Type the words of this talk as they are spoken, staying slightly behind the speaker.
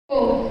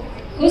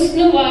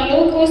हुस्न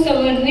वालों को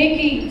संवरने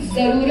की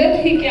जरूरत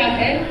ही क्या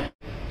है?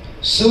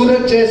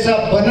 सूरज जैसा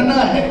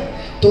बनना है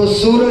तो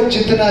सूरज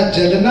जितना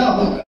जलना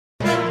होगा।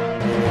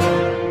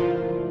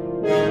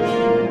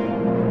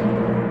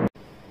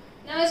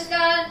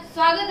 नमस्कार,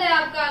 स्वागत है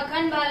आपका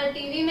अखंड भारत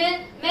टीवी में।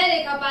 मैं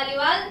रेखा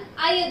पालीवाल।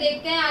 आइए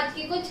देखते हैं आज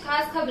की कुछ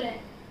खास खबरें।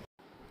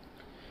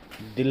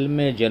 दिल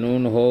में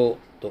जुनून हो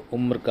तो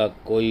उम्र का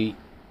कोई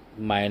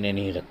मायने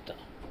नहीं रखता।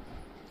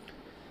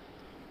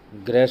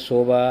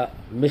 ग्रेसोवा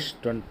मिस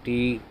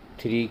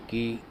 23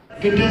 की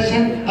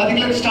Contestant, I think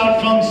let's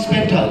start from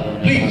Spenta.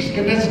 Please,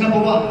 contestant number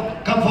 1,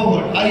 come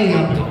forward. आइए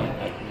यहाँ पे।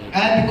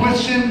 And the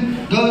question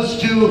goes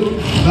to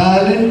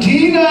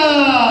Valentina.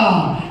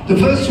 The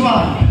first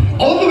one,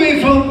 all the way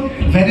from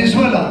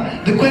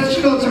Venezuela. The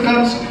question also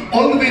comes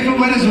all the way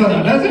from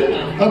Venezuela, does it?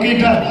 Okay,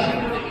 it does.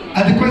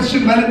 And the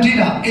question,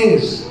 Valentina,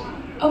 is...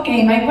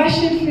 Okay, my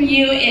question for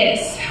you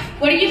is,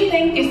 what do you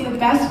think is the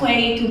best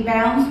way to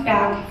bounce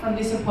back from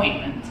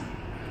disappointment?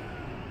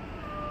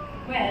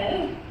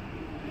 Well,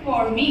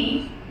 for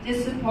me,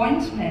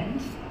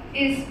 disappointment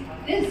is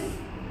this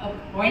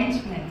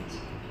appointment.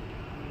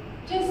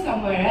 Just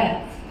somewhere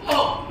else.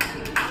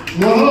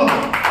 Whoa!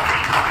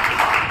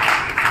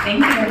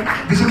 Thank you.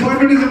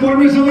 Disappointment is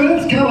appointment somewhere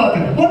else? क्या बात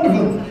है?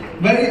 Wonderful.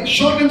 Very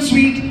short and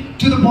sweet,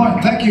 to the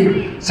point. Thank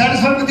you.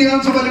 Satisfied with the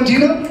answer,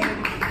 Valentina?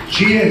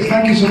 She is.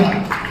 Thank you so much.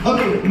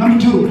 Okay, number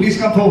 2, please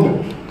come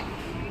forward.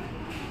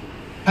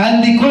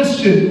 And the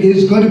question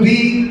is going to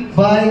be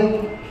by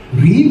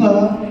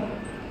Riva.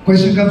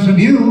 Question comes from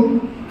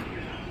you.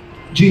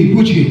 जी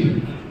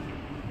पूछिए।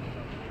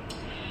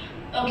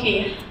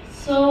 Okay,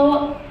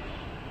 so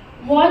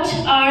what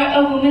are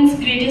a woman's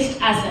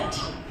greatest asset?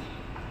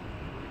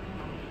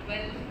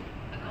 Well,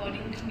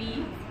 according to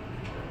me,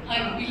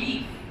 her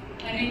belief,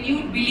 her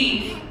renewed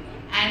belief,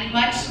 and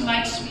much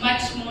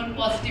more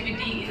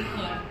positivity in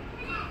her.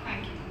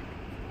 Thank you.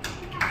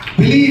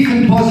 Belief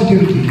in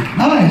positivity.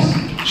 Nice.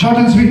 Short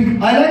and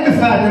sweet. I like the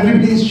fact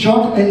everybody is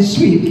short and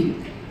sweet.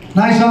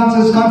 Nice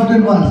answers,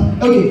 confident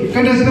ones. Okay,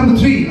 contestant number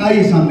 3.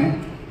 आइए सामने.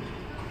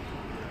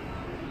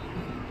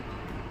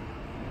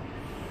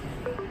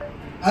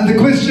 And the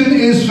question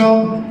is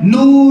from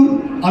Noor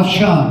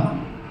Afshan.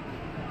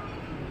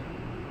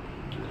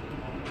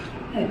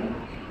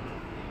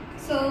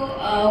 So,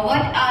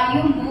 what are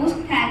you most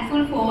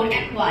thankful for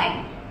and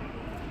why?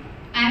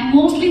 I'm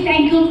mostly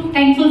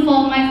thankful for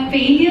my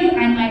failure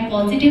and my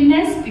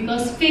positiveness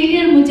because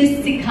failure मुझे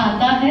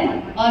सिखाता है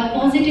और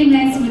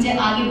positiveness मुझे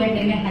आगे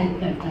बढ़ने में help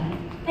करता है.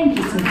 Thank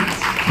you so much.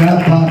 क्या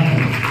बात है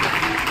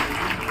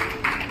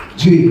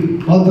जी,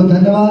 बहुत बहुत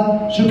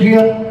धन्यवाद,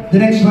 शुक्रिया. The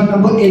next one,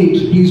 number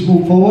 8, please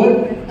move forward.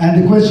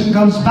 And the question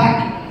comes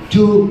back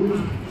to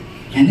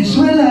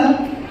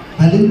Venezuela.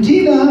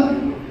 Valentina,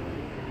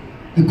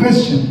 the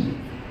question.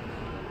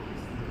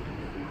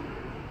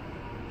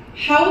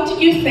 How do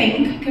you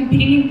think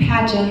competing in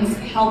pageants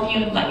help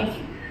you in life?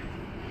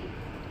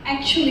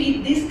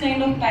 Actually, this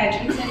kind of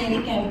pageants and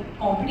any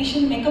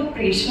competition make a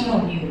pressure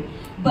on you.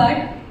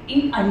 But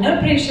in under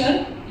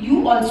pressure,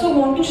 you also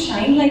want to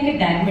shine like a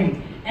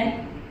diamond. And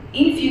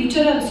in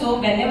future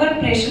also, whenever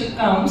pressure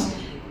comes,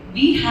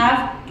 we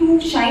have to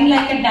shine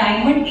like a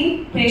diamond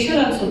in pressure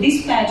also.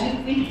 This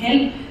pageant will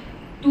help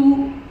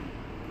to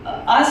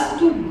us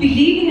to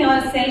believe in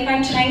ourselves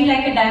and shine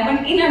like a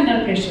diamond in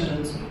under pressure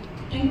also.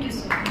 Thank you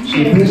so much.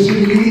 So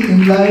basically,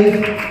 in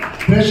life,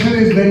 pressure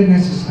is very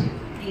necessary.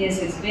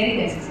 Yes, yes, very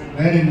necessary.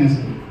 Very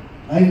necessary.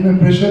 Life में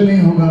pressure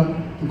नहीं होगा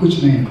तो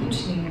कुछ नहीं होगा.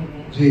 कुछ नहीं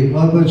होगा. जी,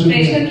 बहुत बहुत शुक्रिया.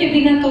 प्रेशर के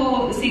बिना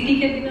तो सीटी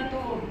के बिना तो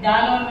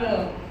दाल और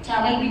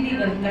चावल भी नहीं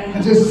बनता है.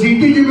 अच्छा,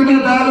 सीटी के बिना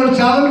दाल और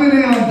चावल भी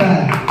नहीं बनता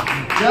है.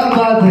 क्या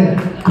बात है.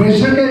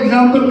 प्रेशर का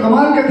एग्जाम्पल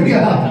कमाल कर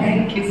दिया.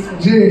 Thank you so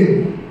much. जी,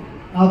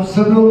 आप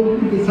सब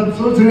लोग सब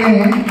सोच रहे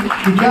हैं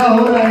कि क्या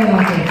हो रहा है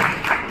यहाँ पे.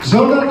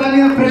 जोरदार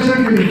तालियां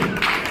प्रेशर के लिए.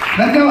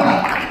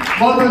 धन्यवाद,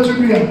 बहुत बहुत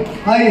शुक्रिया.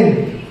 आइए,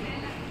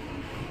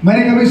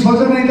 मैंने कभी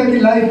सोचा नहीं था कि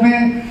लाइफ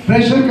में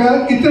प्रेशर का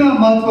इतना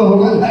महत्व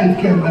होगा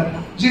लाइफ के अंदर.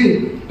 जी,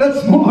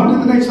 let's move on to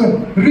the next one.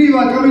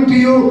 Riva, coming to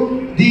you,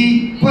 the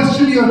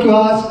question you have to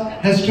ask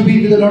has to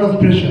be with a lot of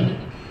pressure.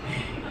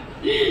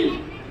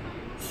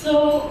 So,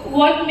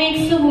 what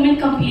makes a woman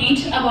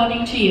complete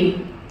according to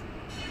you?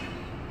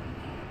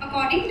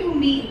 According to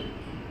me,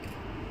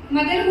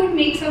 motherhood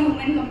makes a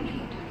woman complete.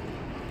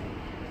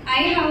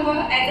 I have,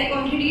 as I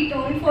already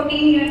told,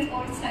 14 years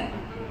old son.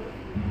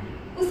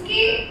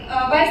 उसकी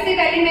birth से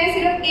पहले मैं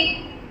सिर्फ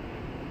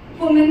एक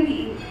woman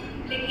थी,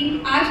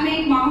 लेकिन आज मैं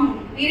एक माँ हूँ.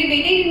 मेरे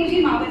बेटे ने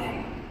मुझे माँ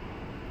बनाया.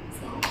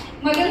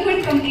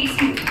 मदरहुड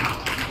कंप्लीट्स मी.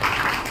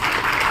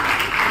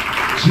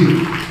 जी,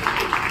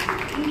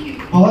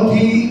 बहुत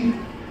ही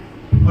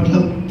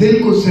मतलब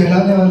दिल को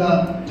सहलाने वाला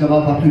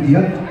जवाब आपने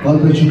दिया.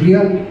 बहुत बहुत शुक्रिया,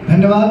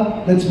 धन्यवाद.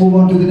 Let's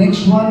move on to the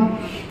next one.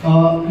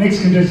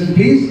 Next contestant,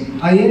 please.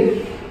 आइए,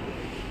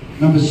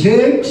 number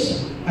 6,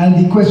 and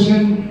the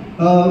question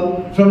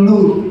from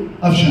Noor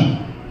Afshan.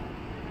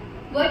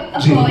 What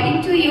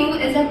according to you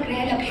is a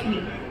Griha Lakshmi?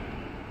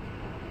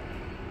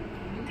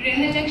 गृह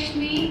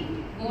लक्ष्मी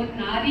वो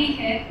नारी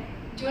है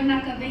जो ना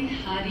कभी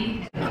हारी।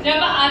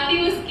 जब आती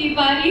उसकी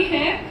बारी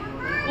है,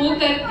 वो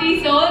करती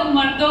 100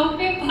 मर्दों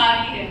पे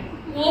भारी है।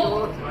 वो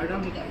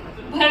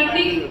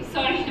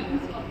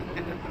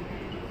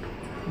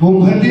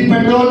भरती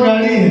पेट्रोल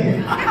गाड़ी है,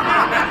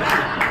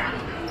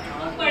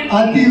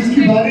 आती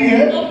उसकी बारी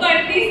है, वो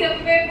पड़ती सब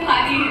पे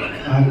भारी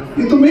है।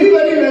 ये तो मेरी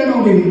वाली लाइन हो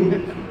गई।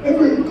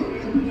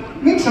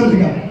 नेक्स्ट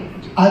समझेगा,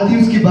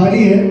 आती उसकी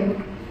बारी है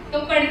तो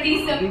पड़ती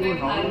सब पे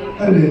भारी।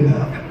 अरे ना,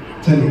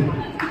 चलिए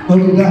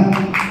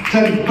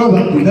चलिए कोई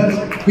बात नहीं,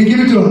 we give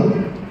it to her।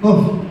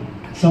 ओह,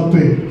 सब पे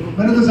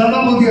मैंने तो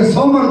ज्यादा बोल दिया,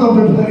 100 मर्दों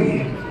पे भारी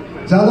है,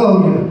 ज्यादा हो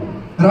गया,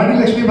 रानी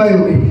लक्ष्मीबाई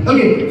हो गई।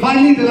 Okay,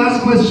 finally the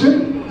last question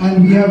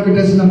and we have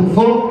contestant number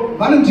 4,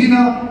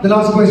 Valentina. The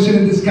last question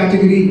in this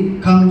category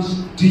comes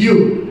to you,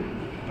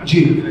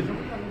 G.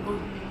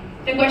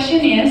 The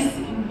question is,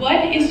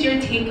 what is your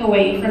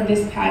takeaway from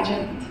this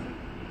pageant?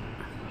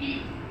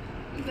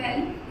 Well,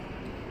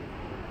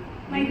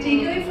 my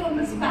takeaway from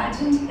this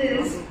pageant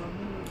is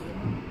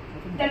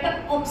that the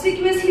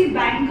obsequiously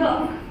banker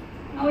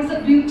now is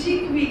a beauty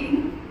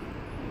queen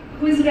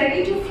who is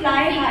ready to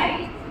fly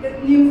high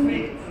with new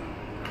wings.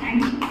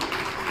 Thank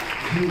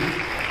you.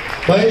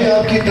 भाई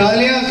आपकी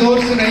तालियां जोर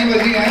से नहीं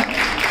बजी हैं,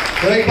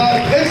 तो एक बार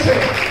फिर से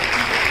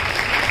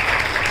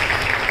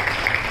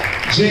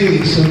जी।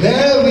 So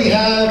there we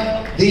have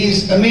these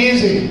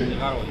amazing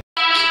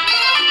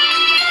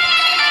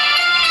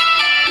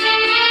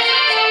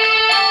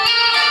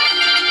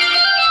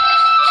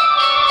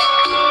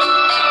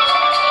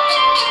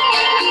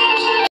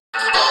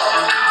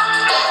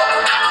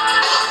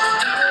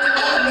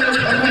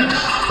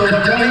तो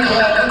बचा ही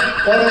क्या है,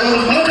 और अगर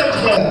न बच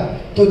गया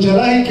तो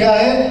जरा ही क्या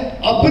है,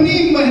 अपनी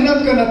मेहनत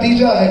का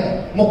नतीजा है,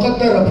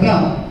 मुकद्दर अपना,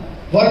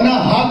 वरना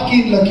हाथ की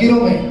लकीरों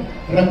में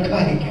रखा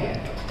ही क्या है।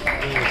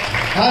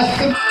 आज